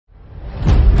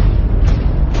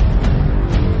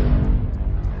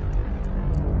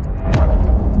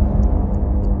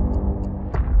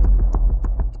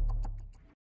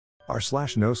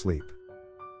r/nosleep.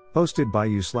 Hosted by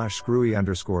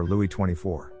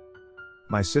you/screwy_Louis24.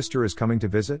 My sister is coming to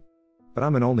visit? But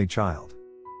I'm an only child.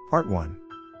 Part 1.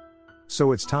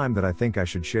 So it's time that I think I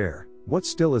should share what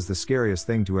still is the scariest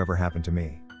thing to ever happen to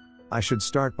me. I should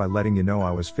start by letting you know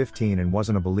I was 15 and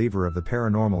wasn't a believer of the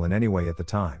paranormal in any way at the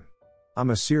time.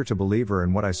 I'm a seer-to believer,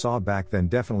 and what I saw back then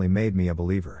definitely made me a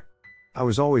believer. I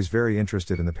was always very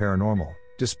interested in the paranormal,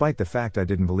 despite the fact I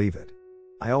didn't believe it.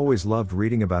 I always loved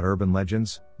reading about urban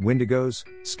legends, wendigos,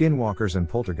 skinwalkers and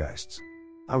poltergeists.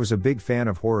 I was a big fan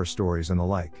of horror stories and the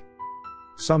like.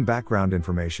 Some background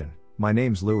information: my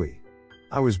name's Louis.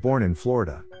 I was born in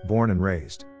Florida, born and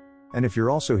raised. And if you're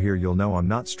also here, you'll know I'm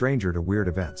not stranger to weird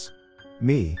events.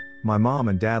 My mom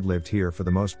and dad lived here for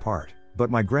the most part,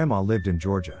 but my grandma lived in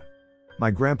Georgia.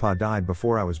 My grandpa died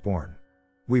before I was born.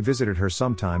 We visited her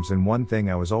sometimes, and one thing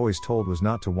I was always told was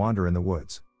not to wander in the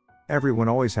woods. Everyone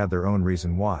always had their own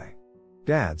reason why.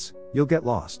 Dads, you'll get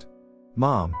lost.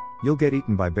 Mom, you'll get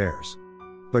eaten by bears.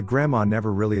 But grandma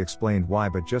never really explained why,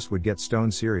 but just would get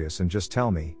stone serious and just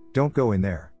tell me, don't go in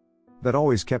there. That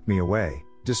always kept me away,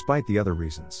 despite the other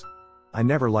reasons. I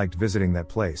never liked visiting that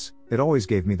place, it always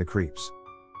gave me the creeps.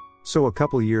 So a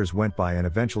couple years went by, and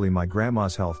eventually my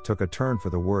grandma's health took a turn for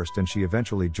the worst, and she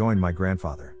eventually joined my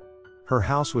grandfather. Her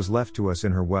house was left to us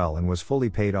in her will and was fully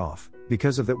paid off.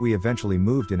 Because of that, we eventually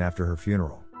moved in after her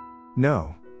funeral.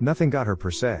 No, nothing got her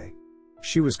per se.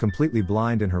 She was completely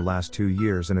blind in her last 2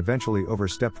 years and eventually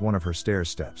overstepped one of her stairs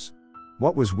steps.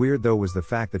 What was weird though was the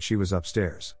fact that she was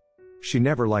upstairs. She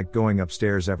never liked going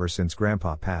upstairs ever since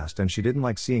Grandpa passed, and she didn't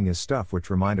like seeing his stuff, which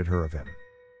reminded her of him.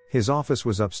 His office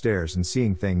was upstairs, and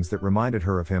seeing things that reminded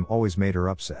her of him always made her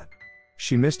upset.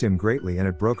 She missed him greatly, and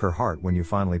it broke her heart when you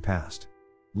finally passed.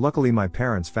 Luckily, my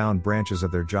parents found branches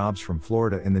of their jobs from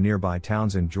Florida in the nearby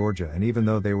towns in Georgia, and even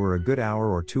though they were a good hour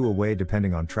or two away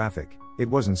depending on traffic, it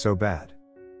wasn't so bad.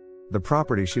 The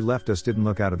property she left us didn't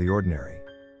look out of the ordinary.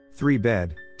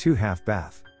 3-bed,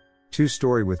 2-half-bath.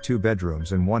 2-story with 2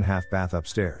 bedrooms and 1 half-bath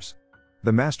upstairs.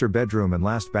 The master bedroom and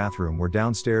last bathroom were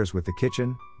downstairs with the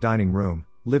kitchen, dining room,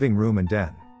 living room and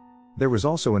den. There was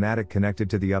also an attic connected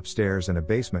to the upstairs and a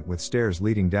basement with stairs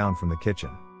leading down from the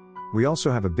kitchen. We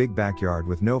also have a big backyard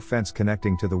with no fence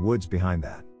connecting to the woods behind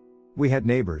that. We had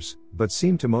neighbors, but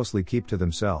seemed to mostly keep to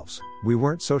themselves. We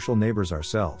weren't social neighbors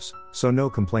ourselves, so no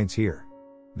complaints here.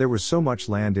 There was so much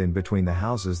land in between the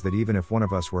houses that even if one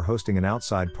of us were hosting an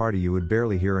outside party, you would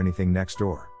barely hear anything next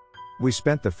door. We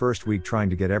spent the first week trying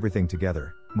to get everything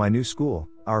together: my new school,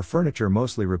 our furniture,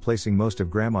 mostly replacing most of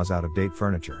Grandma's out-of-date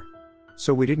furniture.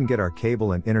 So we didn't get our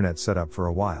cable and internet set up for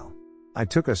a while. It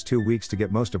took us 2 weeks to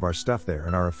get most of our stuff there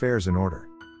and our affairs in order.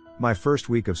 My first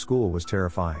week of school was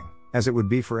terrifying, as it would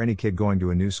be for any kid going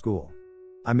to a new school.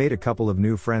 I made a couple of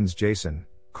new friends: Jason,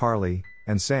 Carly,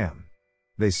 and Sam.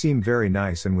 They seemed very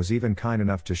nice and was even kind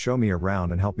enough to show me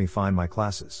around and help me find my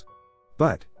classes.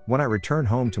 But when I returned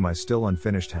home to my still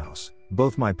unfinished house,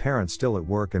 both my parents still at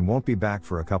work and won't be back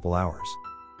for a couple hours.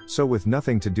 So with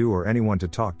nothing to do or anyone to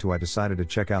talk to, I decided to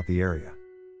check out the area.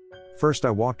 First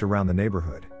I walked around the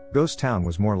neighborhood. Ghost town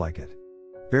was more like it.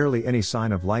 Barely any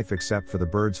sign of life except for the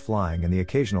birds flying and the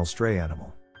occasional stray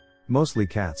animal. Mostly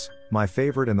cats. My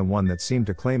favorite, and the one that seemed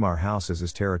to claim our house as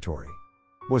his territory,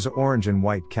 was an orange and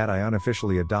white cat I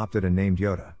unofficially adopted and named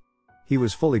Yoda. He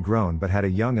was fully grown but had a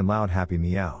young and loud happy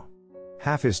meow.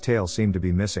 Half his tail seemed to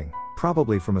be missing,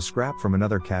 probably from a scrap from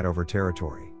another cat over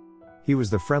territory. He was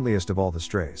the friendliest of all the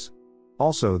strays.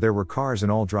 Also, there were cars in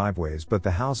all driveways, but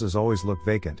the houses always looked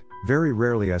vacant. Very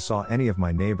rarely I saw any of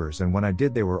my neighbors, and when I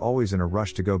did, they were always in a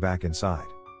rush to go back inside.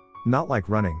 Not like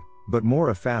running, but more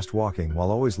of fast walking,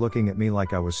 while always looking at me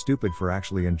like I was stupid for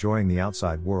actually enjoying the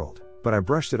outside world. But I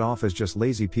brushed it off as just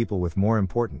lazy people with more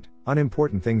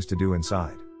unimportant things to do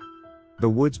inside. The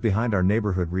woods behind our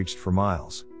neighborhood reached for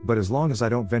miles, but as long as I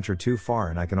don't venture too far,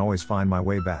 and I can always find my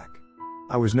way back.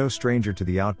 I was no stranger to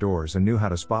the outdoors and knew how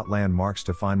to spot landmarks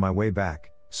to find my way back,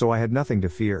 so I had nothing to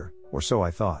fear, or so I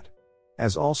thought.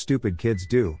 As all stupid kids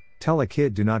do, tell a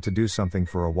kid not to do something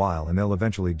for a while and they'll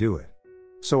eventually do it.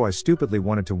 So I stupidly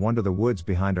wanted to wander the woods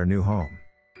behind our new home.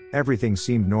 Everything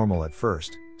seemed normal at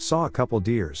first. Saw a couple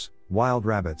deers, wild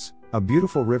rabbits, a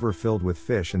beautiful river filled with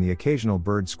fish, and the occasional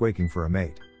bird squawking for a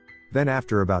mate. Then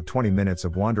after about 20 minutes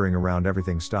of wandering around,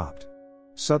 everything stopped.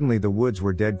 Suddenly the woods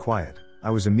were dead quiet. I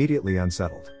was immediately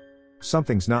unsettled.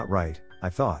 Something's not right, I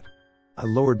thought. I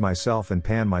lowered myself and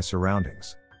panned my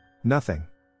surroundings. Nothing.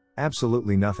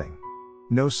 Absolutely nothing.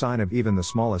 No sign of even the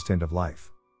smallest hint of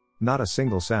life. Not a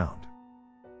single sound.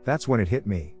 That's when it hit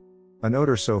me. An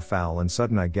odor so foul and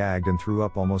sudden I gagged and threw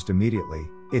up almost immediately.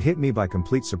 It hit me by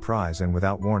complete surprise and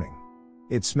without warning.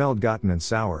 It smelled gotten and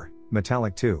sour,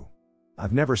 metallic too.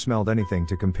 I've never smelled anything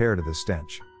to compare to this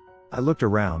stench. I looked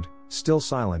around, still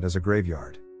silent as a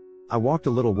graveyard. I walked a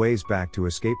little ways back to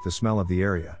escape the smell of the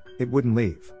area. It wouldn't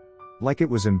leave. Like it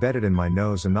was embedded in my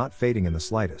nose and not fading in the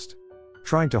slightest.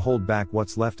 Trying to hold back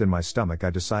what's left in my stomach,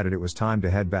 I decided it was time to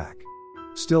head back.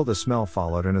 Still the smell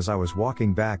followed, and as I was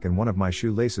walking back and one of my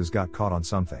shoelaces got caught on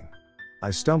something. I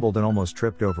stumbled and almost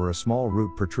tripped over a small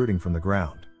root protruding from the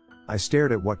ground. I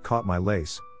stared at what caught my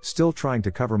lace, still trying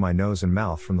to cover my nose and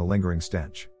mouth from the lingering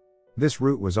stench. This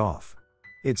root was off.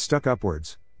 It stuck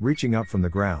upwards, reaching up from the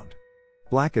ground.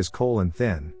 Black as coal and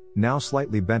thin, now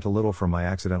slightly bent a little from my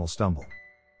accidental stumble.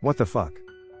 What the fuck?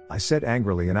 I said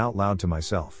angrily and out loud to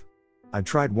myself. I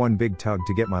tried one big tug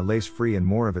to get my lace free and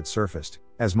more of it surfaced,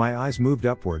 as my eyes moved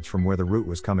upwards from where the root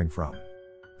was coming from.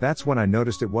 That's when I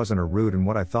noticed it wasn't a root, and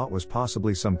what I thought was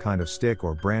possibly some kind of stick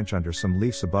or branch under some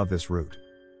leaves above this root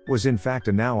was in fact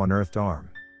a now unearthed arm.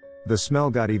 The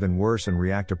smell got even worse, and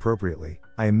react appropriately,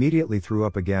 I immediately threw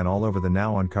up again all over the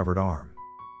now uncovered arm.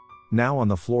 Now on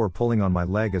the floor, pulling on my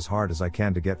leg as hard as I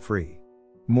can to get free.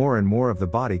 More and more of the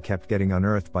body kept getting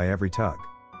unearthed by every tug.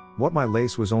 What my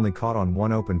lace was only caught on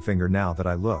one open finger, now that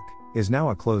I look, is now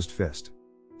a closed fist.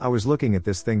 I was looking at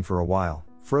this thing for a while,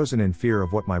 frozen in fear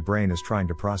of what my brain is trying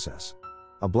to process.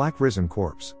 A black risen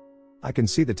corpse. I can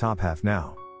see the top half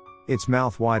now. Its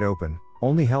mouth wide open,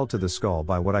 only held to the skull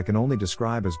by what I can only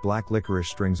describe as black licorice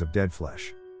strings of dead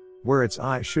flesh. Where its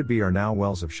eyes should be are now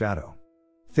wells of shadow.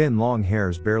 Thin long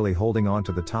hairs barely holding on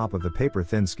to the top of the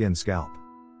paper-thin skinned scalp.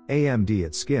 AMD,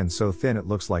 its skin so thin it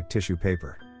looks like tissue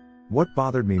paper. What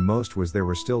bothered me most was there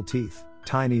were still teeth,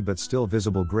 tiny but still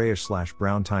visible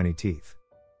grayish/brown tiny teeth.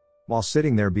 While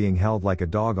sitting there being held like a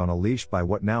dog on a leash by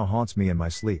what now haunts me in my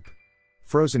sleep.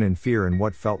 Frozen in fear in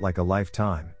what felt like a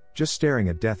lifetime, just staring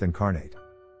at death incarnate.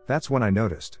 That's when I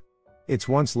noticed. Its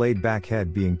once laid back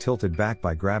head, being tilted back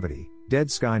by gravity, dead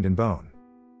skinned and bone,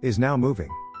 is now moving.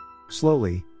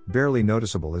 Slowly, barely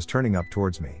noticeable, is turning up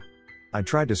towards me. I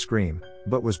tried to scream,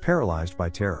 but was paralyzed by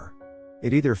terror.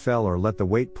 It either fell or let the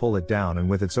weight pull it down, and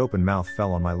with its open mouth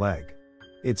fell on my leg.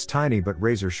 Its tiny but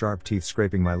razor-sharp teeth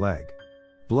scraping my leg.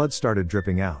 Blood started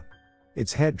dripping out.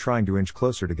 Its head trying to inch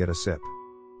closer to get a sip.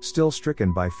 Still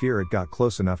stricken by fear, it got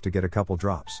close enough to get a couple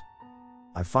drops.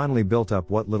 I finally built up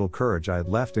what little courage I had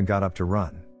left and got up to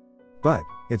run. But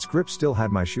its grip still had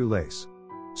my shoelace.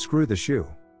 Screw the shoe.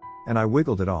 And I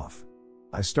wiggled it off.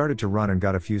 I started to run and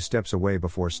got a few steps away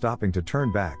before stopping to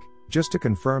turn back, just to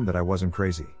confirm that I wasn't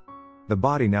crazy. The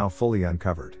body now fully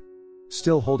uncovered.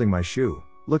 Still holding my shoe,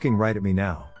 looking right at me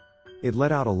now. It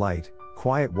let out a light,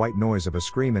 quiet white noise of a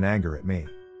scream in anger at me.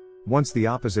 Once the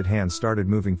opposite hand started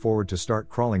moving forward to start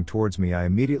crawling towards me, I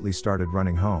immediately started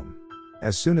running home.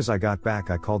 As soon as I got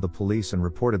back, I called the police and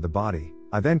reported the body.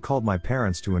 I then called my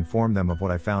parents to inform them of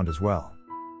what I found as well.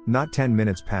 Not 10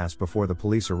 minutes passed before the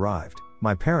police arrived.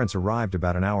 My parents arrived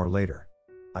about an hour later.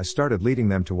 I started leading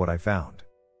them to what I found.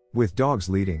 With dogs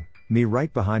leading, me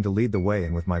right behind to lead the way,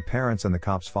 and with my parents and the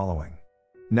cops following.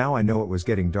 Now I know it was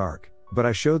getting dark, but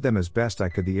I showed them as best I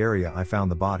could the area I found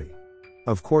the body.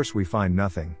 Of course we find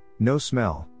nothing, no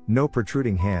smell, no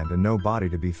protruding hand, and no body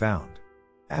to be found.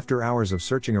 After hours of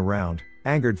searching around,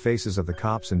 angered faces of the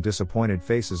cops and disappointed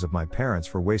faces of my parents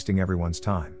for wasting everyone's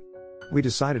time, we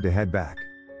decided to head back.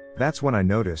 That's when I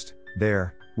noticed,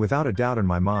 there, without a doubt in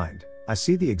my mind, I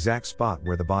see the exact spot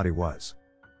where the body was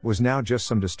now just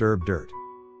some disturbed dirt.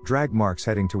 Drag marks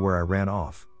heading to where I ran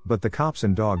off, but the cops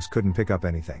and dogs couldn't pick up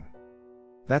anything.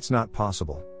 That's not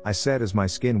possible, I said as my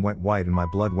skin went white and my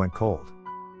blood went cold.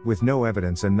 With no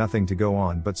evidence and nothing to go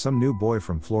on but some new boy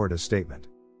from Florida's statement.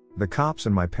 The cops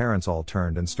and my parents all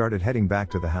turned and started heading back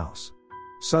to the house.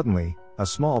 Suddenly, a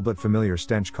small but familiar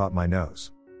stench caught my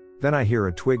nose. Then I hear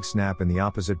a twig snap in the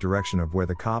opposite direction of where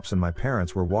the cops and my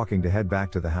parents were walking to head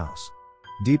back to the house.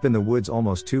 Deep in the woods,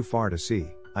 almost too far to see,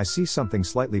 I see something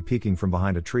slightly peeking from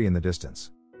behind a tree in the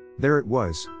distance. There it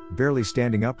was, barely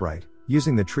standing upright,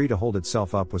 using the tree to hold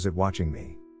itself up. Was it watching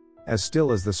me? As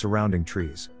still as the surrounding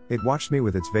trees, it watched me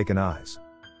with its vacant eyes.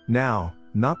 Now,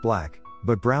 not black,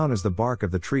 but brown as the bark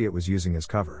of the tree it was using as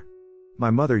cover. My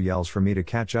mother yells for me to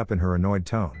catch up in her annoyed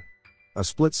tone. A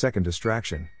split-second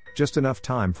distraction, just enough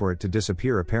time for it to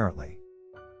disappear apparently.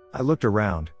 I looked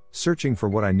around, searching for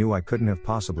what I knew I couldn't have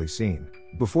possibly seen,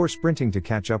 before sprinting to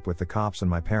catch up with the cops and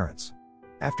my parents.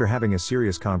 After having a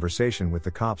serious conversation with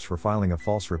the cops for filing a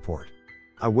false report,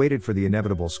 I waited for the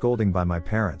inevitable scolding by my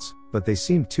parents, but they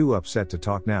seemed too upset to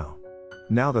talk now.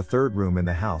 Now the third room in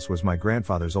the house was my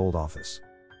grandfather's old office.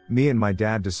 Me and my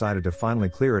dad decided to finally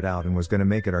clear it out and was gonna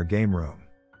make it our game room.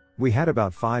 We had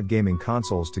about 5 gaming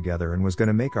consoles together and was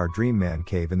gonna make our dream man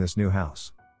cave in this new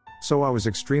house. So I was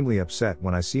extremely upset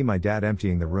when I see my dad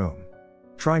emptying the room.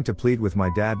 Trying to plead with my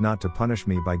dad not to punish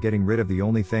me by getting rid of the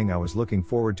only thing I was looking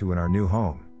forward to in our new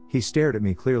home, he stared at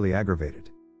me clearly aggravated.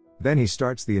 Then he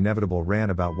starts the inevitable rant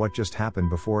about what just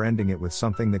happened before ending it with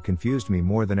something that confused me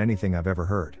more than anything I've ever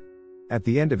heard. At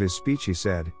the end of his speech he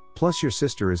said, "Plus your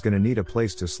sister is gonna need a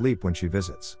place to sleep when she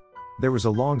visits." There was a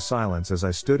long silence as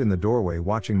I stood in the doorway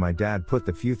watching my dad put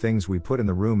the few things we put in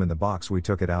the room in the box we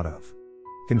took it out of.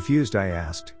 Confused I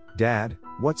asked, "Dad,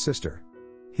 what sister?"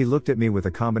 He looked at me with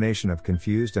a combination of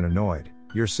confused and annoyed.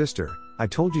 "Your sister, I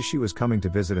told you she was coming to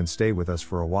visit and stay with us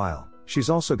for a while. She's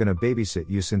also gonna babysit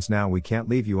you since now we can't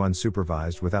leave you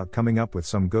unsupervised without coming up with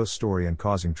some ghost story and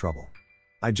causing trouble."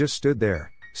 I just stood there,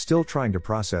 still trying to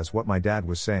process what my dad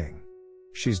was saying.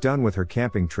 "She's done with her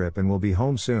camping trip and will be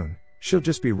home soon. She'll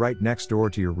just be right next door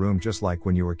to your room just like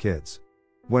when you were kids."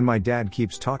 When my dad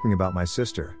keeps talking about my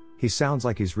sister, he sounds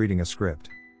like he's reading a script.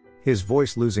 His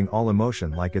voice losing all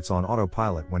emotion like it's on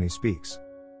autopilot when he speaks.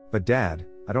 "But Dad,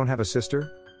 I don't have a sister?"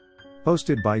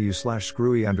 Posted by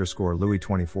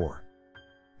you/screwy_Louis24.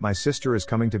 My sister is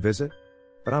coming to visit?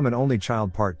 But I'm an only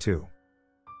child part 2.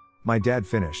 My dad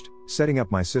finished, setting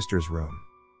up my sister's room.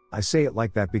 I say it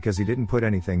like that because he didn't put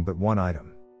anything but one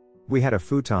item. We had a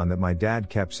futon that my dad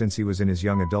kept since he was in his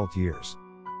young adult years.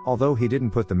 Although he didn't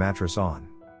put the mattress on.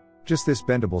 Just this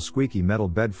bendable squeaky metal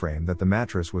bed frame that the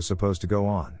mattress was supposed to go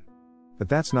on. But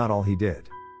that's not all he did.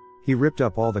 He ripped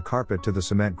up all the carpet to the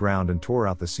cement ground and tore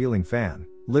out the ceiling fan,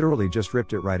 literally just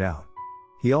ripped it right out.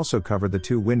 He also covered the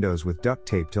 2 windows with duct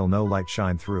tape till no light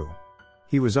shined through.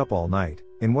 He was up all night,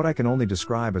 in what I can only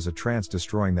describe as a trance,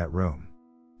 destroying that room.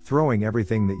 Throwing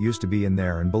everything that used to be in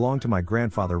there and belonged to my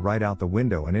grandfather right out the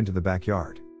window and into the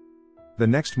backyard. The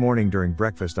next morning during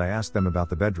breakfast I asked them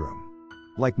about the bedroom.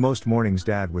 Like most mornings,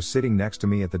 Dad was sitting next to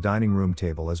me at the dining room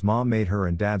table as Mom made her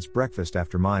and Dad's breakfast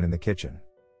after mine in the kitchen.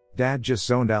 Dad just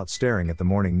zoned out staring at the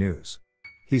morning news.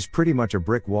 He's pretty much a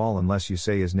brick wall unless you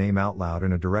say his name out loud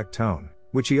in a direct tone,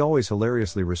 which he always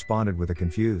hilariously responded with a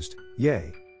confused,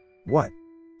 "Yay." "What?"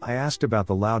 I asked about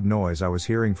the loud noise I was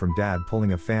hearing from Dad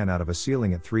pulling a fan out of a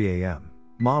ceiling at 3 a.m.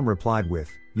 Mom replied with,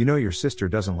 "You know your sister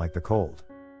doesn't like the cold."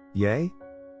 "Yay?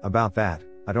 About that,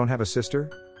 I don't have a sister?"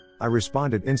 I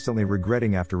responded, instantly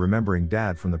regretting after remembering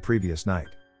Dad from the previous night.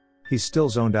 He's still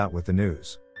zoned out with the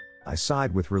news. I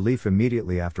sighed with relief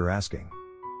immediately after asking.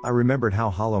 I remembered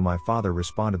how hollow my father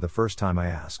responded the first time I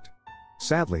asked.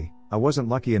 Sadly, I wasn't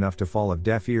lucky enough to fall of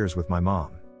deaf ears with my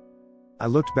mom. I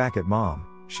looked back at Mom.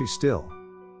 She's still.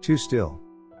 Too still.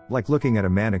 Like looking at a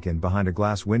mannequin behind a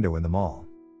glass window in the mall.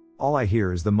 All I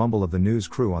hear is the mumble of the news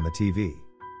crew on the TV.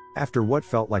 After what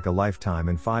felt like a lifetime,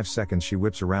 in 5 seconds she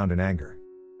whips around in anger.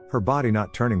 Her body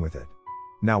not turning with it.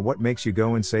 "Now what makes you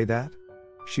go and say that?"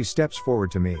 She steps forward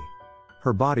to me.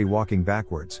 Her body walking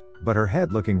backwards, but her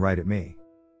head looking right at me.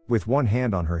 With one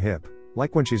hand on her hip,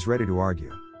 like when she's ready to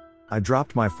argue. I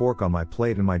dropped my fork on my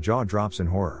plate and my jaw drops in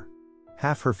horror.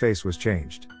 Half her face was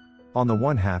changed. On the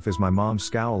one half is my mom's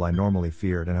scowl I normally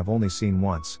feared and have only seen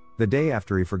once, the day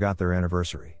after he forgot their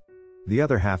anniversary. The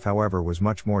other half, however, was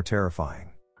much more terrifying.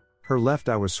 Her left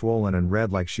eye was swollen and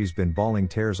red like she's been bawling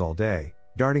tears all day,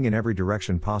 darting in every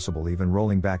direction possible, even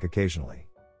rolling back occasionally.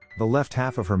 The left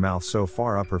half of her mouth so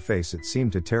far up her face it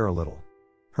seemed to tear a little.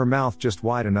 Her mouth just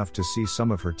wide enough to see some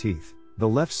of her teeth, the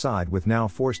left side with now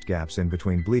forced gaps in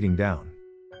between bleeding down.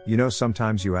 You know,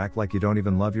 sometimes you act like you don't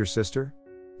even love your sister?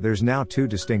 There's now 2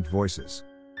 distinct voices.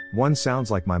 One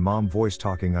sounds like my mom voice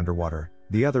talking underwater,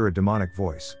 the other a demonic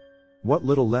voice. What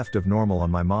little left of normal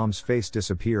on my mom's face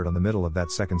disappeared on the middle of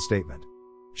that second statement.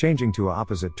 Changing to a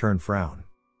opposite turn frown.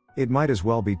 It might as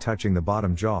well be touching the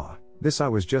bottom jaw, this eye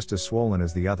was just as swollen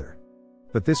as the other.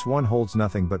 But this one holds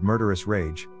nothing but murderous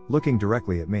rage, looking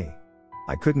directly at me.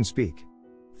 I couldn't speak.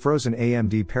 Frozen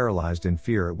AMD, paralyzed in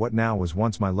fear at what now was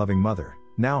once my loving mother,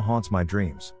 now haunts my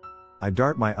dreams. I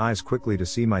dart my eyes quickly to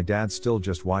see my dad still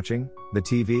just watching the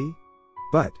TV.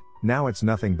 But now it's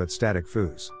nothing but static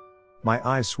foos. My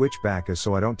eyes switch back as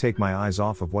so I don't take my eyes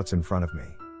off of what's in front of me.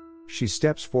 She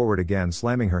steps forward again,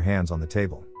 slamming her hands on the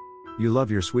table. "You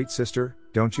love your sweet sister,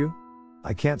 don't you?"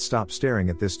 I can't stop staring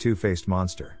at this 2-faced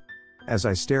monster. As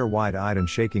I stare wide-eyed and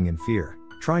shaking in fear,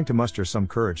 trying to muster some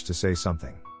courage to say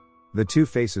something. The 2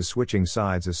 faces switching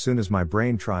sides as soon as my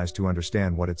brain tries to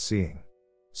understand what it's seeing.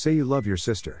 "Say you love your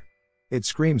sister." It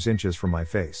screams inches from my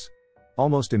face.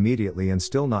 Almost immediately, and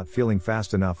still not feeling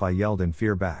fast enough, I yelled in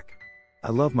fear back.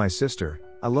 "I love my sister,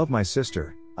 I love my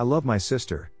sister, I love my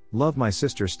sister, love my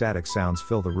sister." Static sounds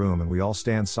fill the room and we all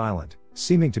stand silent,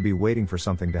 seeming to be waiting for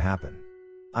something to happen.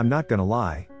 I'm not gonna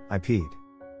lie, I peed.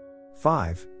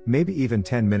 5, maybe even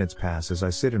 10 minutes pass as I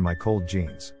sit in my cold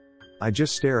jeans. I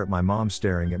just stare at my mom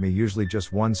staring at me, usually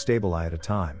just one stable eye at a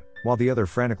time, while the other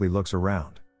frantically looks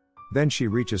around. Then she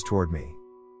reaches toward me.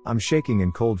 I'm shaking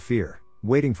in cold fear,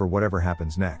 waiting for whatever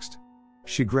happens next.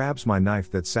 She grabs my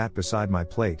knife that sat beside my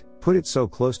plate, put it so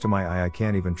close to my eye I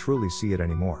can't even truly see it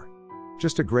anymore.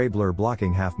 Just a gray blur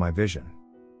blocking half my vision.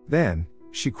 Then,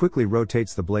 she quickly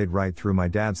rotates the blade right through my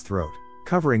dad's throat,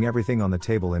 covering everything on the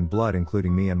table in blood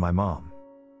including me and my mom.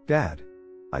 "Dad!"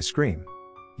 I scream.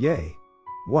 "Yay!"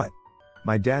 "What?"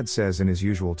 my dad says in his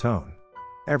usual tone.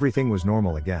 Everything was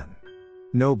normal again.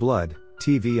 No blood,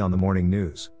 TV on the morning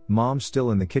news, mom still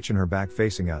in the kitchen, her back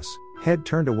facing us, head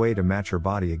turned away to match her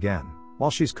body again, while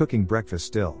she's cooking breakfast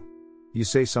still. "You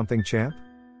say something, champ?"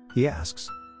 he asks.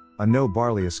 A no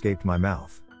barley escaped my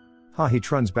mouth. He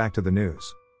truns back to the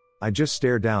news. I just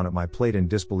stare down at my plate in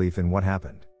disbelief in what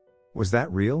happened. Was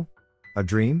that real? A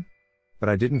dream? But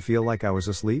I didn't feel like I was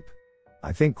asleep?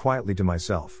 I think quietly to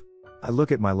myself. I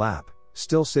look at my lap,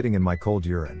 still sitting in my cold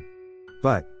urine.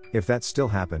 But, if that still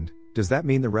happened, does that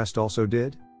mean the rest also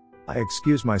did? I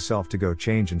excuse myself to go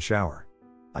change and shower.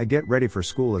 I get ready for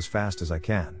school as fast as I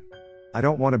can. I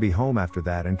don't want to be home after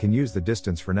that and can use the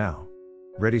distance for now.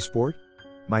 "Ready, sport?"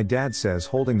 my dad says,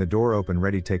 holding the door open,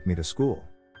 ready to take me to school.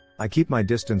 I keep my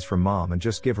distance from mom and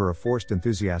just give her a forced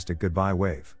enthusiastic goodbye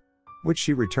wave. Which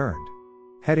she returned.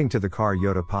 Heading to the car,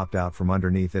 Yoda popped out from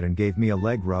underneath it and gave me a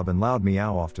leg rub and loud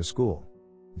meow off to school.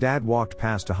 Dad walked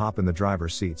past to hop in the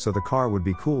driver's seat so the car would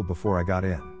be cool before I got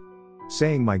in.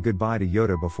 Saying my goodbye to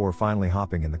Yoda before finally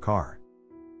hopping in the car.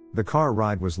 The car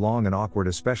ride was long and awkward,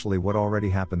 especially what already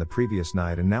happened the previous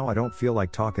night, and now I don't feel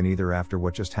like talking either after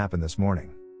what just happened this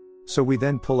morning. So we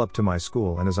then pull up to my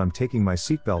school, and as I'm taking my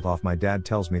seatbelt off, my dad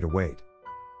tells me to wait.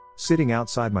 Sitting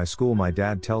outside my school, my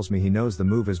dad tells me he knows the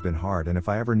move has been hard, and if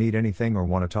I ever need anything or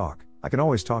want to talk, I can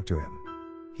always talk to him.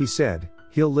 He said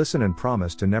he'll listen and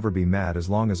promise to never be mad as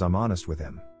long as I'm honest with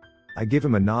him. I give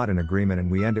him a nod in agreement and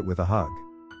we end it with a hug.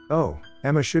 "Oh,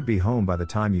 Emma should be home by the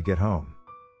time you get home.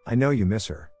 I know you miss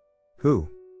her." "Who?"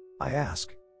 I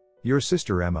ask. "Your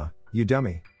sister Emma, you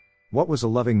dummy." What was a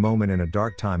loving moment in a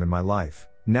dark time in my life,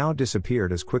 now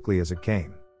disappeared as quickly as it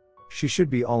came. She should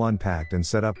be all unpacked and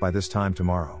set up by this time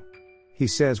tomorrow. He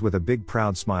says with a big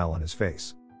proud smile on his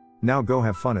face. "Now go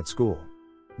have fun at school.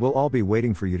 We'll all be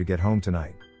waiting for you to get home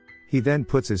tonight." He then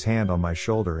puts his hand on my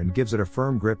shoulder and gives it a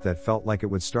firm grip that felt like it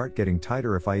would start getting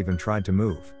tighter if I even tried to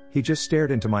move. He just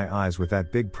stared into my eyes with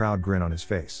that big proud grin on his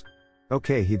face.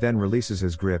 "Okay," he then releases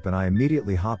his grip and I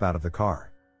immediately hop out of the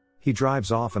car. He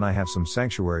drives off and I have some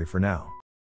sanctuary for now.